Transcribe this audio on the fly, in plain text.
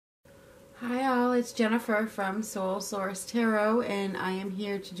Hi all, it's Jennifer from Soul Source Tarot, and I am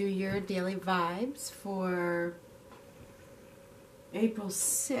here to do your daily vibes for April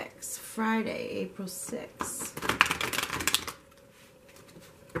 6th, Friday, April 6th.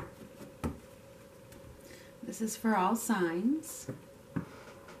 This is for all signs.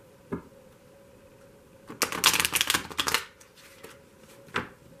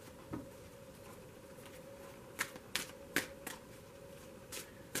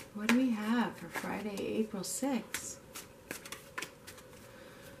 What do we have for Friday, April 6th?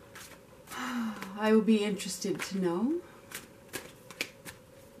 I will be interested to know.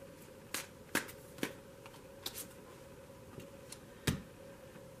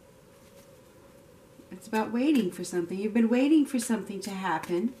 It's about waiting for something. You've been waiting for something to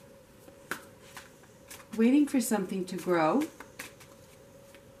happen. Waiting for something to grow.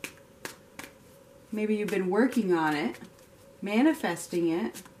 Maybe you've been working on it, manifesting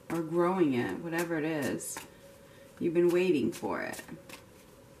it, or growing it, whatever it is. You've been waiting for it.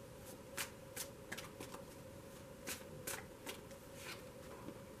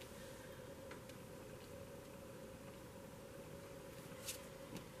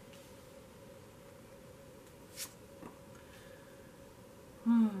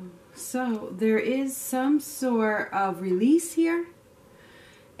 So there is some sort of release here.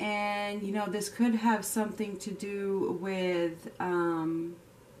 And, you know, this could have something to do with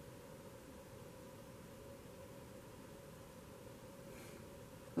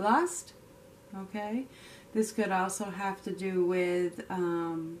lust, okay? This could also have to do with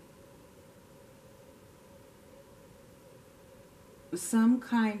some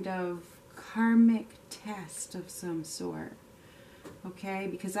kind of karmic test of some sort, okay?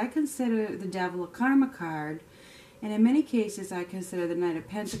 Because I consider the Devil a karma card, and in many cases I consider the Knight of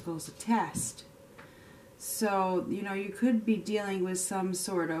Pentacles a test. So, you know, you could be dealing with some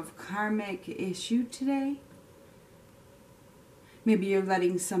sort of karmic issue today. Maybe you're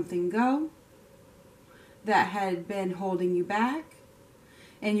letting something go that had been holding you back,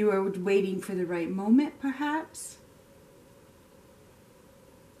 and you were waiting for the right moment, perhaps.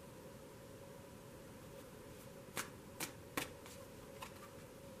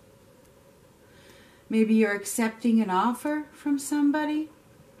 Maybe you're accepting an offer from somebody.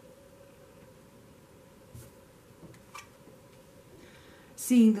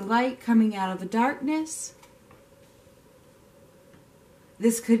 Seeing the light coming out of the darkness.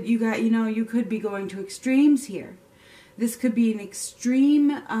 This could, you could be going to extremes here. This could be an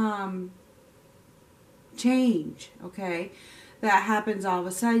extreme change, okay? That happens all of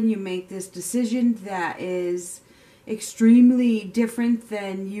a sudden. You make this decision that is extremely different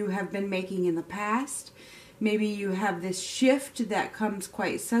than you have been making in the past. Maybe you have this shift that comes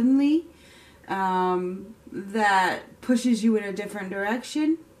quite suddenly that pushes you in a different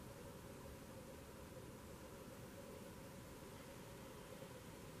direction.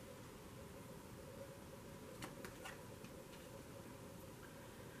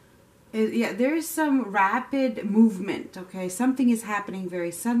 Yeah, there's some rapid movement, okay? Something is happening very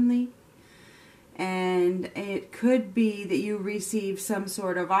suddenly. And it could be that you receive some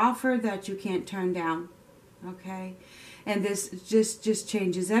sort of offer that you can't turn down, okay? And this just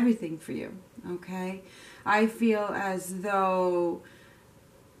changes everything for you, okay? I feel as though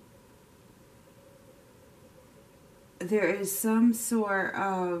there is some sort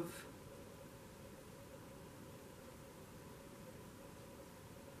of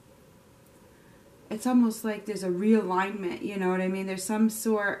it's almost like there's a realignment, you know what I mean? There's some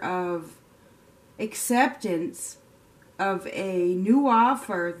sort of acceptance of a new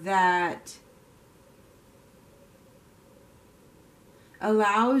offer that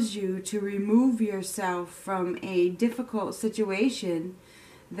allows you to remove yourself from a difficult situation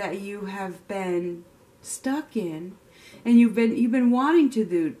that you have been stuck in. And you've been wanting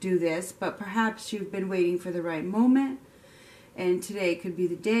to do this, but perhaps you've been waiting for the right moment. And today could be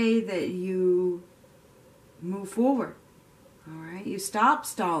the day that you move forward. All right? You stop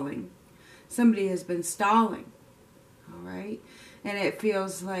stalling. Somebody has been stalling. All right? And it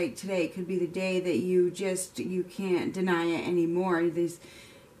feels like today could be the day that you can't deny it anymore.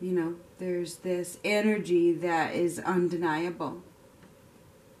 There's this energy that is undeniable.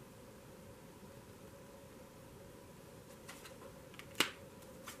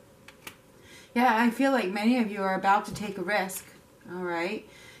 Yeah, I feel like many of you are about to take a risk. All right?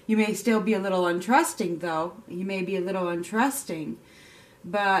 You may still be a little untrusting, though. You may be a little untrusting.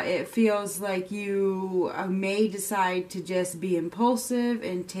 But it feels like you may decide to just be impulsive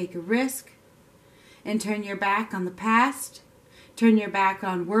and take a risk and turn your back on the past, turn your back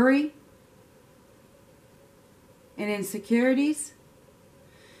on worry and insecurities,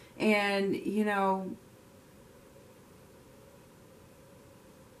 and,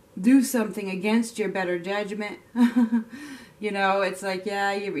 do something against your better judgment. It's like,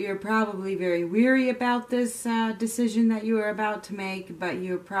 yeah, you're probably very weary about this decision that you are about to make, but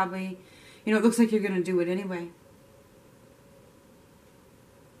you're probably, it looks like you're going to do it anyway.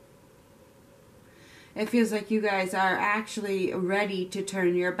 It feels like you guys are actually ready to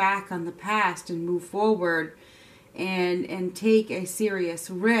turn your back on the past and move forward and take a serious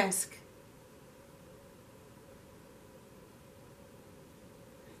risk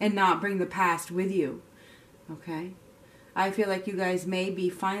and not bring the past with you. Okay? I feel like you guys may be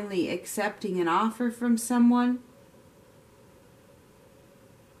finally accepting an offer from someone.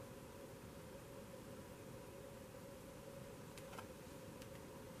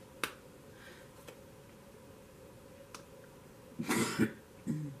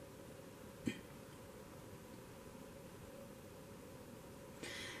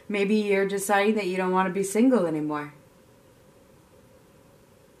 Maybe you're deciding that you don't want to be single anymore.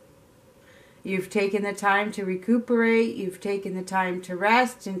 You've taken the time to recuperate, you've taken the time to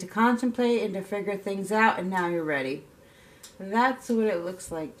rest and to contemplate and to figure things out, and now you're ready. That's what it looks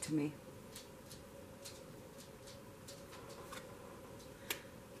like to me.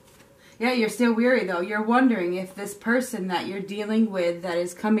 Yeah, you're still weary though. You're wondering if this person that you're dealing with that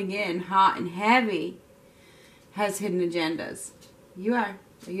is coming in hot and heavy has hidden agendas. You are.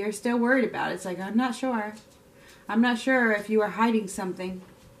 You're still worried about it. It's like, I'm not sure. I'm not sure if you are hiding something.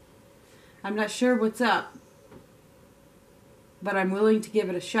 I'm not sure what's up. But I'm willing to give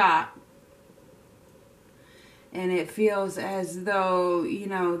it a shot. And it feels as though,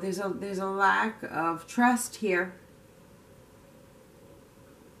 there's a lack of trust here.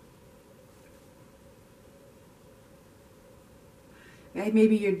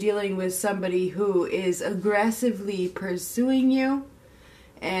 Maybe you're dealing with somebody who is aggressively pursuing you.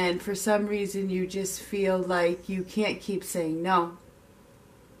 And for some reason you just feel like you can't keep saying no.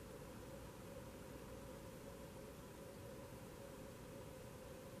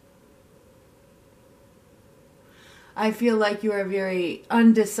 I feel like you are very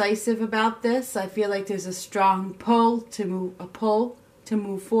undecisive about this. I feel like there's a strong pull to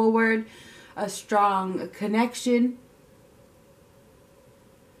move forward, a strong connection,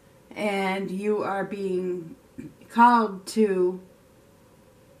 and you are being called to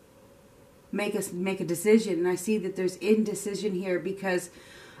make a decision. And I see that there's indecision here because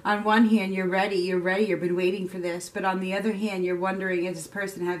on one hand you've been waiting for this, but on the other hand you're wondering, does this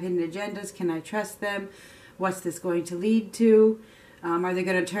person have hidden agendas? Can I trust them? What's this going to lead to? Are they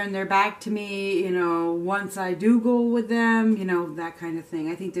going to turn their back to me, once I do go with them? That kind of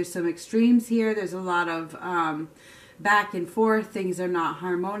thing. I think there's some extremes here. There's a lot of back and forth. Things are not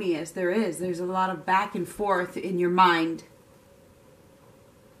harmonious. There's a lot of back and forth in your mind.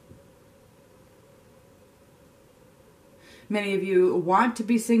 Many of you want to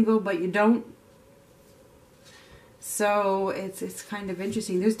be single, but you don't. So it's kind of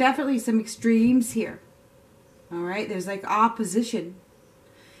interesting. There's definitely some extremes here. All right, there's like opposition.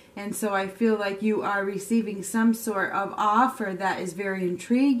 And so I feel like you are receiving some sort of offer that is very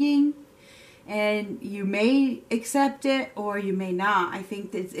intriguing. And you may accept it or you may not. I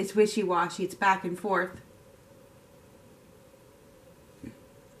think that it's wishy-washy. It's back and forth.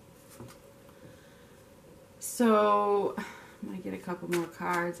 So I'm going to get a couple more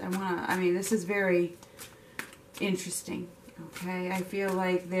cards. This is very interesting. Okay, I feel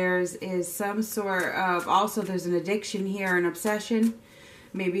like there's some sort of, also there's an addiction here, an obsession.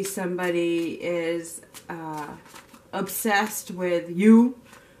 Maybe somebody is obsessed with you,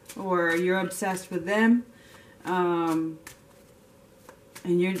 or you're obsessed with them, and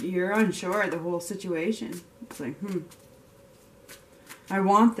you're unsure of the whole situation. It's like, I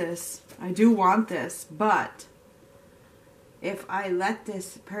want this, I do want this, but if I let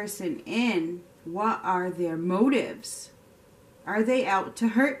this person in, what are their motives? Are they out to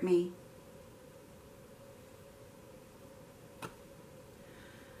hurt me?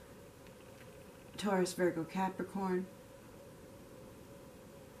 Taurus, Virgo, Capricorn.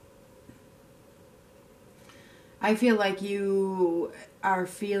 I feel like you are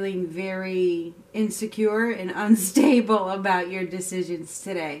feeling very insecure and unstable about your decisions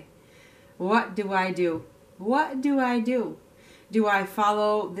today. What do I do? What do I do? Do I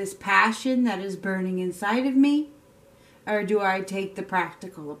follow this passion that is burning inside of me? Or do I take the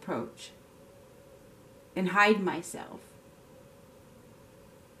practical approach and hide myself?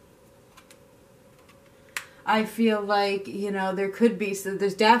 I feel like,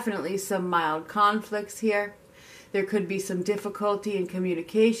 there's definitely some mild conflicts here. There could be some difficulty in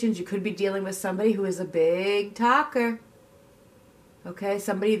communications. You could be dealing with somebody who is a big talker. Okay,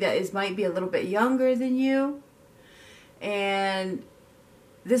 somebody that might be a little bit younger than you. And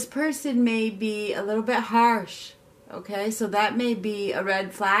this person may be a little bit harsh. Okay, so that may be a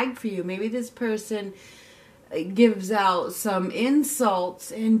red flag for you. Maybe this person gives out some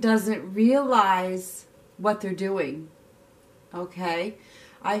insults and doesn't realize what they're doing. Okay,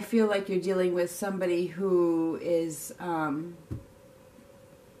 I feel like you're dealing with somebody who is,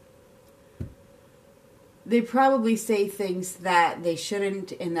 they probably say things that they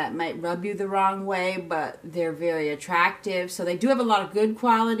shouldn't and that might rub you the wrong way, but they're very attractive. So they do have a lot of good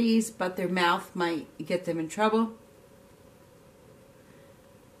qualities, but their mouth might get them in trouble.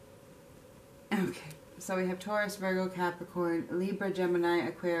 Okay, so we have Taurus, Virgo, Capricorn, Libra, Gemini,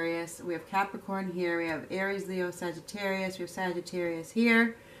 Aquarius. We have Capricorn here. We have Aries, Leo, Sagittarius. We have Sagittarius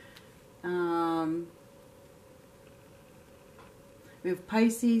here. We have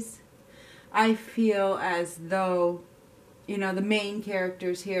Pisces. I feel as though, you know, the main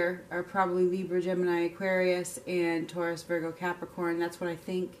characters here are probably Libra, Gemini, Aquarius, and Taurus, Virgo, Capricorn. That's what I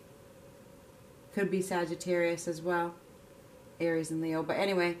think. Could be Sagittarius as well. Aries and Leo. But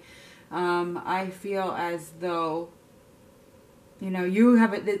anyway, I feel as though, you know, you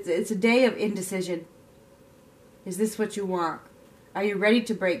have it's a day of indecision. Is this what you want? Are you ready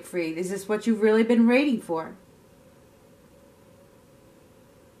to break free? Is this what you've really been waiting for?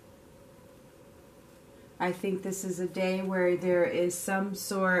 I think this is a day where there is some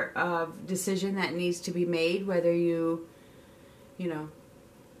sort of decision that needs to be made, whether you know,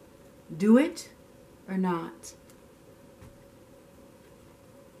 do it or not.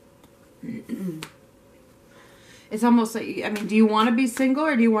 It's almost like, I mean, do you want to be single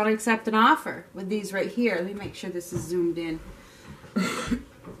or do you want to accept an offer with these right here? Let me make sure this is zoomed in.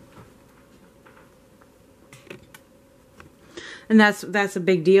 And that's a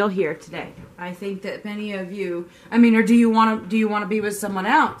big deal here today. I think that many of you, I mean, or do you want to be with someone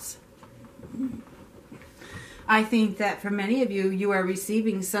else? I think that for many of you, you are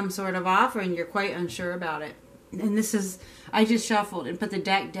receiving some sort of offer and you're quite unsure about it. And this is, I just shuffled and put the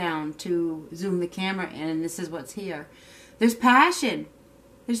deck down to zoom the camera in, and this is what's here. There's passion.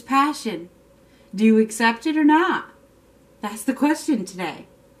 There's passion. Do you accept it or not? That's the question today.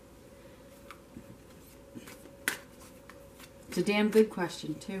 It's a damn good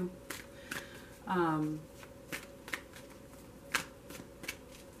question, too.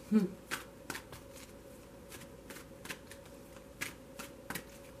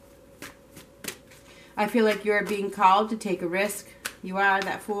 I feel like you're being called to take a risk. You are.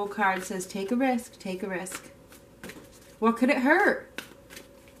 That Fool card says take a risk, take a risk. What could it hurt?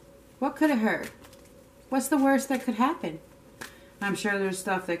 What could it hurt? What's the worst that could happen? I'm sure there's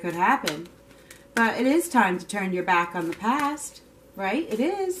stuff that could happen. But it is time to turn your back on the past, right? It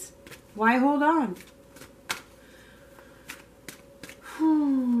is. Why hold on?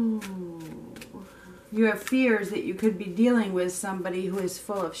 You have fears that you could be dealing with somebody who is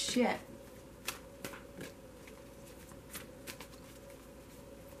full of shit.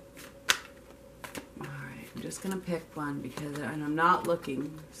 Alright, I'm just going to pick one because I'm not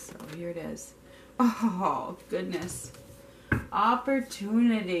looking. So here it is. Oh, goodness.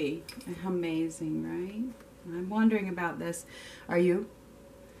 Opportunity. Amazing, right? I'm wondering about this. Are you?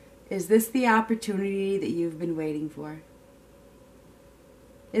 Is this the opportunity that you've been waiting for?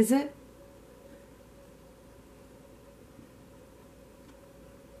 Is it?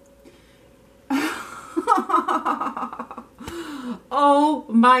 Oh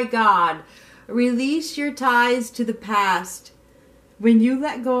my God. Release your ties to the past. When you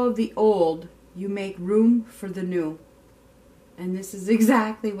let go of the old, you make room for the new. And this is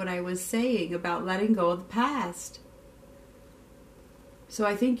exactly what I was saying about letting go of the past. So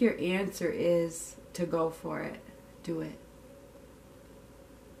I think your answer is to go for it. Do it.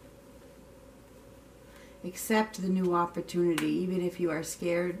 Accept the new opportunity, even if you are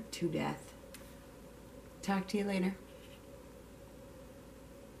scared to death. Talk to you later.